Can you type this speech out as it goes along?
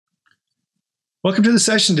Welcome to the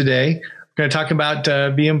session today. We're going to talk about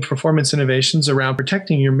VM performance innovations around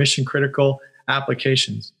protecting your mission-critical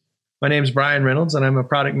applications. My name is Brian Reynolds, and I'm a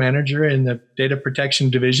product manager in the data protection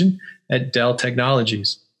division at Dell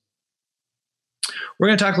Technologies. We're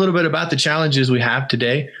going to talk a little bit about the challenges we have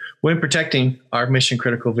today when protecting our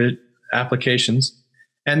mission-critical applications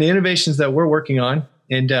and the innovations that we're working on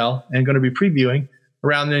in Dell and going to be previewing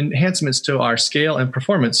around the enhancements to our scale and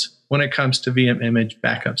performance when it comes to VM image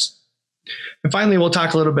backups. And finally, we'll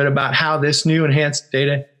talk a little bit about how this new enhanced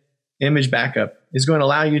data image backup is going to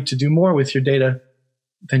allow you to do more with your data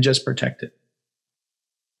than just protect it.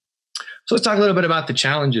 So let's talk a little bit about the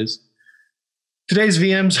challenges. Today's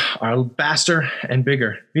VMs are faster and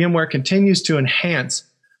bigger. VMware continues to enhance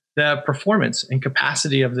the performance and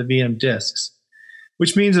capacity of the VM disks,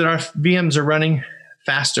 which means that our VMs are running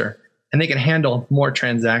faster and they can handle more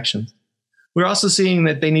transactions. We're also seeing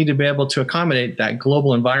that they need to be able to accommodate that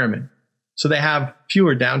global environment, so they have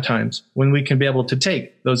fewer downtimes when we can be able to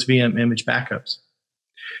take those VM image backups.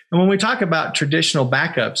 And when we talk about traditional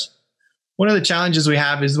backups, one of the challenges we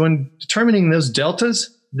have is when determining those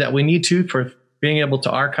deltas that we need to for being able to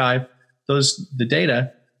archive the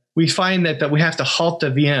data, we find that we have to halt the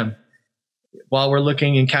VM while we're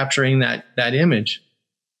looking and capturing that image.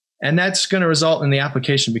 And that's going to result in the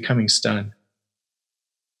application becoming stunned.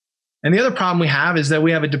 And the other problem we have is that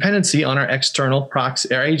we have a dependency on our external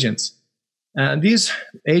proxy agents. These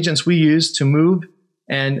agents we use to move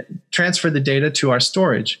and transfer the data to our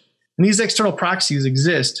storage. And these external proxies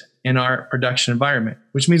exist in our production environment,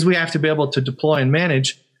 which means we have to be able to deploy and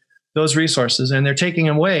manage those resources, and they're taking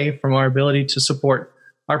away from our ability to support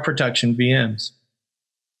our production VMs.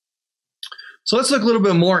 So let's look a little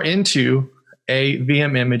bit more into a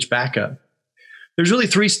VM image backup. There's really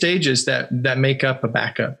three stages that make up a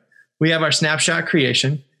backup. We have our snapshot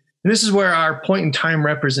creation. And this is where our point-in-time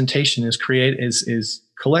representation is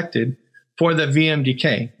collected for the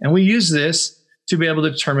VMDK. And we use this to be able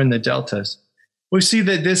to determine the deltas. We see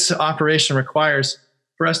that this operation requires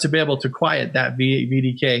for us to be able to quiet that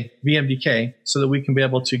VMDK so that we can be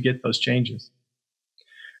able to get those changes.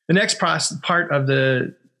 The next part of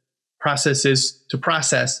the process is to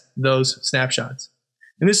process those snapshots.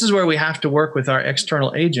 And this is where we have to work with our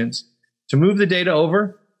external agents to move the data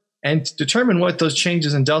over and determine what those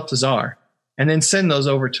changes and deltas are, and then send those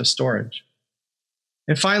over to storage.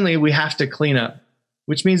 And finally, we have to clean up,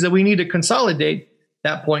 which means that we need to consolidate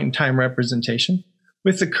that point-in-time representation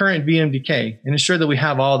with the current VMDK and ensure that we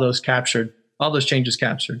have all those changes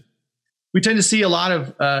captured. We tend to see a lot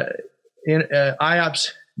of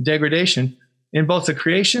IOPS degradation in both the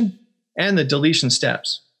creation and the deletion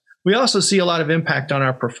steps. We also see a lot of impact on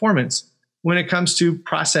our performance when it comes to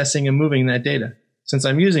processing and moving that data, since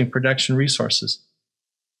I'm using production resources.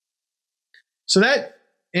 So that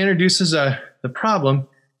introduces the problem.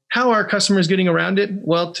 How are customers getting around it?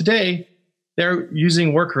 Well, today, they're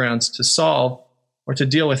using workarounds to solve or to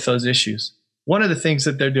deal with those issues. One of the things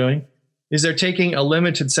that they're doing is they're taking a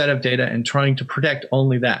limited set of data and trying to protect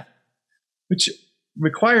only that, which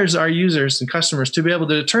requires our users and customers to be able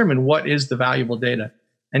to determine what is the valuable data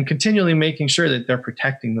and continually making sure that they're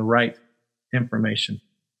protecting the right information.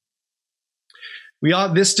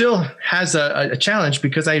 This still has a challenge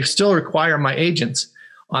because I still require my agents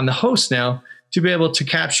on the host now to be able to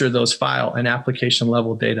capture those file and application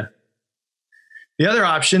level data. The other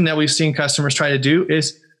option that we've seen customers try to do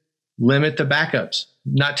is limit the backups,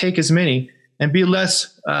 not take as many, and be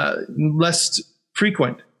less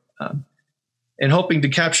frequent, and hoping to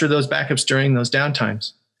capture those backups during those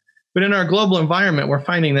downtimes. But in our global environment, we're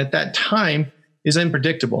finding that time is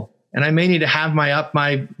unpredictable, and I may need to have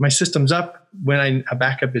my systems up when a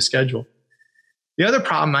backup is scheduled. The other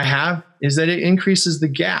problem I have is that it increases the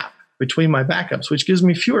gap between my backups, which gives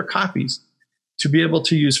me fewer copies to be able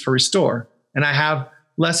to use for restore. And I have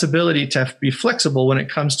less ability to be flexible when it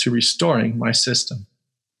comes to restoring my system.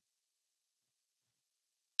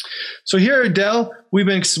 So here at Dell, we've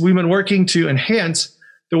been working to enhance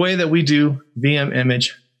the way that we do VM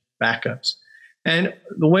image backups. And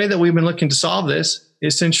the way that we've been looking to solve this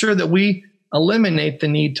is to ensure that we eliminate the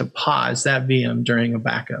need to pause that VM during a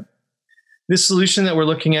backup. This solution that we're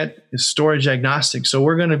looking at is storage agnostic, so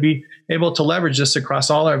we're going to be able to leverage this across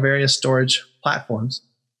all our various storage platforms.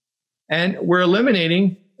 And we're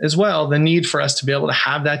eliminating as well the need for us to be able to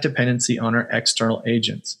have that dependency on our external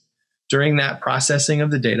agents during that processing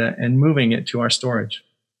of the data and moving it to our storage.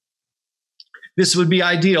 This would be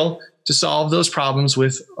ideal to solve those problems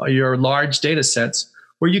with your large data sets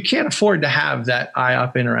where you can't afford to have that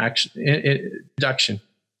IOP reduction.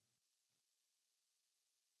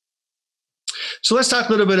 So let's talk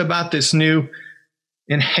a little bit about this new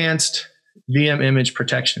enhanced VM image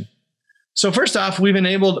protection. So first off, we've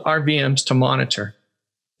enabled our VMs to monitor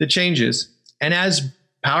the changes. And as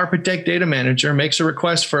PowerProtect Data Manager makes a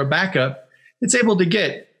request for a backup, it's able to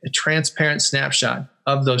get a transparent snapshot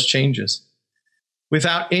of those changes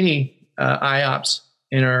without any IOPS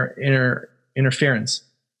interference.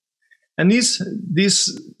 And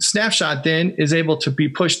these snapshot then is able to be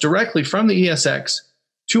pushed directly from the ESX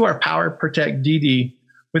to our PowerProtect DD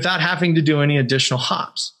without having to do any additional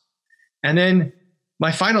hops. And then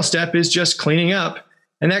my final step is just cleaning up.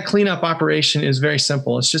 And that cleanup operation is very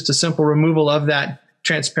simple. It's just a simple removal of that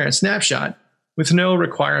transparent snapshot with no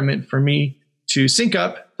requirement for me to sync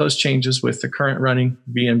up those changes with the current running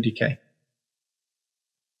VMDK.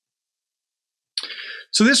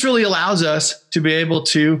 So this really allows us to be able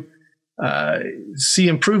to see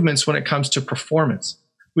improvements when it comes to performance.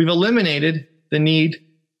 We've eliminated the need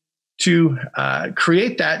to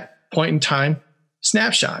create that point in time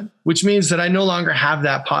snapshot, which means that I no longer have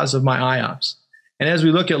that pause of my IOPS. And as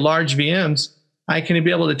we look at large VMs, I can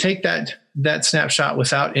be able to take that snapshot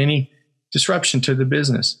without any disruption to the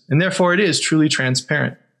business. And therefore, it is truly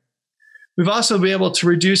transparent. We've also been able to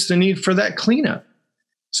reduce the need for that cleanup.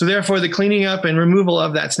 So therefore, the cleaning up and removal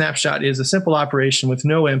of that snapshot is a simple operation with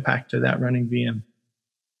no impact to that running VM.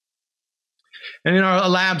 And in our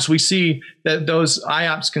labs, we see that those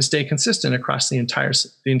IOPS can stay consistent across the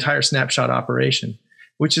entire snapshot operation,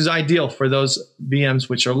 which is ideal for those VMs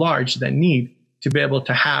which are large that need to be able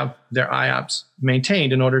to have their IOPS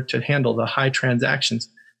maintained in order to handle the high transactions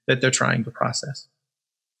that they're trying to process.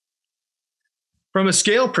 From a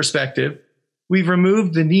scale perspective, we've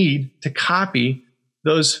removed the need to copy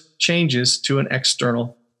those changes to an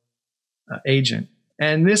external agent.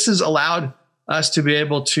 And this has allowed us to be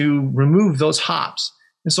able to remove those hops.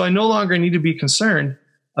 And so I no longer need to be concerned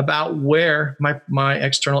about where my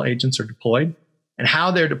external agents are deployed and how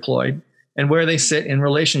they're deployed and where they sit in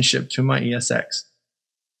relationship to my ESX.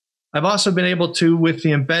 I've also been able to, with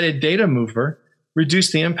the embedded data mover,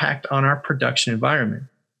 reduce the impact on our production environment.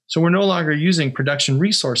 So we're no longer using production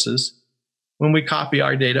resources when we copy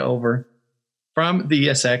our data over from the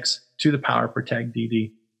ESX to the PowerProtect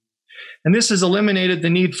DD. And this has eliminated the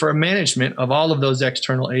need for a management of all of those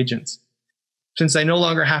external agents. Since I no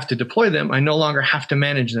longer have to deploy them, I no longer have to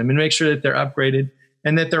manage them and make sure that they're upgraded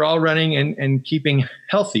and that they're all running and keeping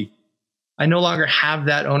healthy. I no longer have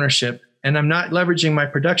that ownership, and I'm not leveraging my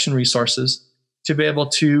production resources to be able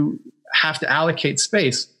to have to allocate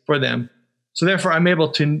space for them. So therefore, I'm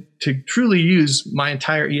able to truly use my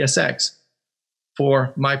entire ESX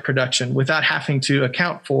for my production without having to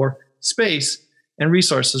account for space and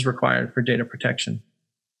resources required for data protection.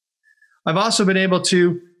 I've also been able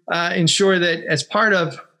to ensure that as part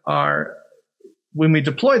of when we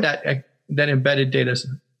deploy that embedded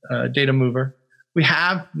data mover, we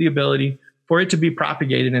have the ability for it to be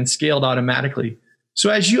propagated and scaled automatically. So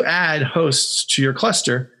as you add hosts to your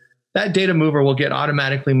cluster, that data mover will get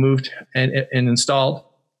automatically moved and installed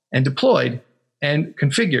and deployed and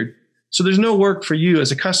configured. So there's no work for you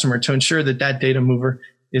as a customer to ensure that that data mover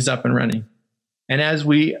is up and running. And as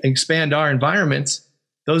we expand our environments,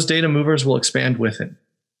 those data movers will expand with it.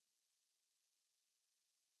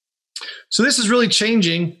 So this is really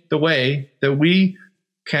changing the way that we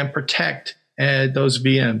can protect those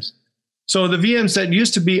VMs. So the VMs that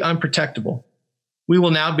used to be unprotectable, we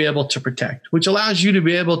will now be able to protect, which allows you to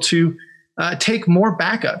be able to take more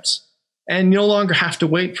backups and no longer have to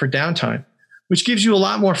wait for downtime, which gives you a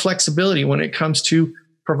lot more flexibility when it comes to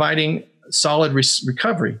providing solid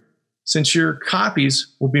recovery. Since your copies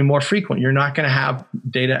will be more frequent, you're not going to have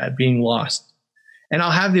data being lost. And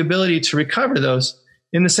I'll have the ability to recover those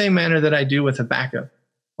in the same manner that I do with a backup.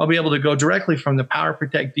 I'll be able to go directly from the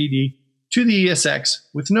PowerProtect DD to the ESX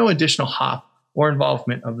with no additional hop or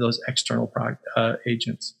involvement of those external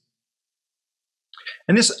agents.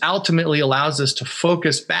 And this ultimately allows us to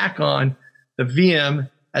focus back on the VM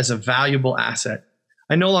as a valuable asset.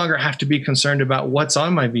 I no longer have to be concerned about what's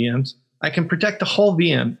on my VMs. I can protect the whole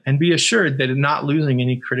VM and be assured that I'm not losing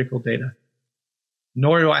any critical data.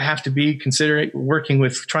 Nor do I have to be working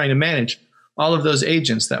with trying to manage all of those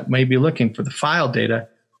agents that may be looking for the file data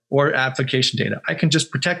or application data. I can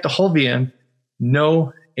just protect the whole VM,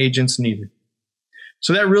 no agents needed.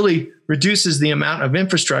 So that really reduces the amount of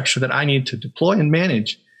infrastructure that I need to deploy and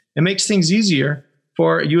manage. It makes things easier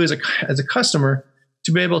for you as a customer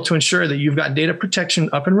to be able to ensure that you've got data protection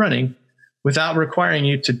up and running without requiring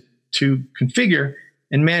you to configure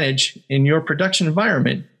and manage in your production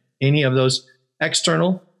environment any of those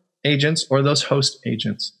external agents or those host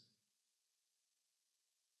agents.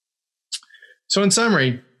 So in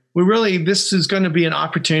summary, this is going to be an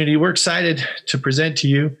opportunity we're excited to present to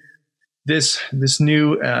you this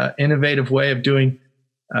new innovative way of doing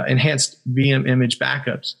enhanced VM image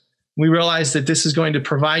backups. We realized that this is going to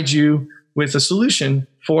provide you with a solution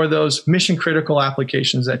for those mission critical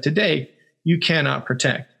applications that today you cannot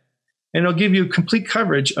protect. And it'll give you complete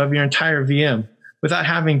coverage of your entire VM without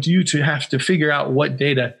having you to have to figure out what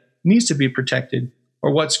data needs to be protected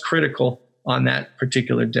or what's critical on that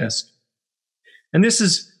particular disk. And this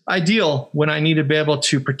is ideal when I need to be able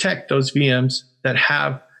to protect those VMs that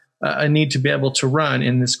have a need to be able to run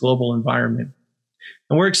in this global environment.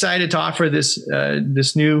 And we're excited to offer this,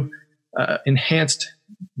 this new enhanced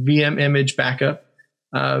VM image backup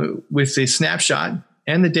with a snapshot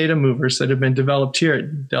and the data movers that have been developed here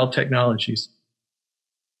at Dell Technologies.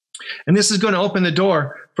 And this is going to open the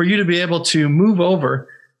door for you to be able to move over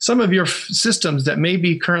some of your systems that may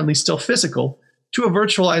be currently still physical to a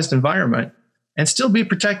virtualized environment and still be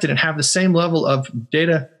protected and have the same level of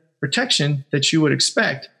data protection that you would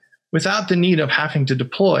expect without the need of having to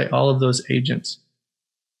deploy all of those agents.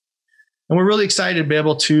 And we're really excited to be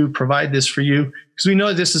able to provide this for you because we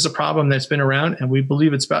know this is a problem that's been around and we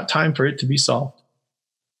believe it's about time for it to be solved.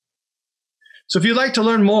 So if you'd like to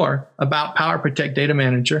learn more about PowerProtect Data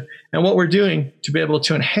Manager and what we're doing to be able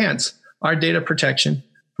to enhance our data protection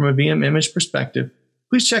from a VM image perspective,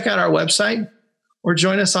 please check out our website or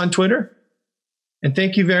join us on Twitter. And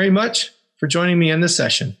thank you very much for joining me in this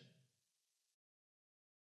session.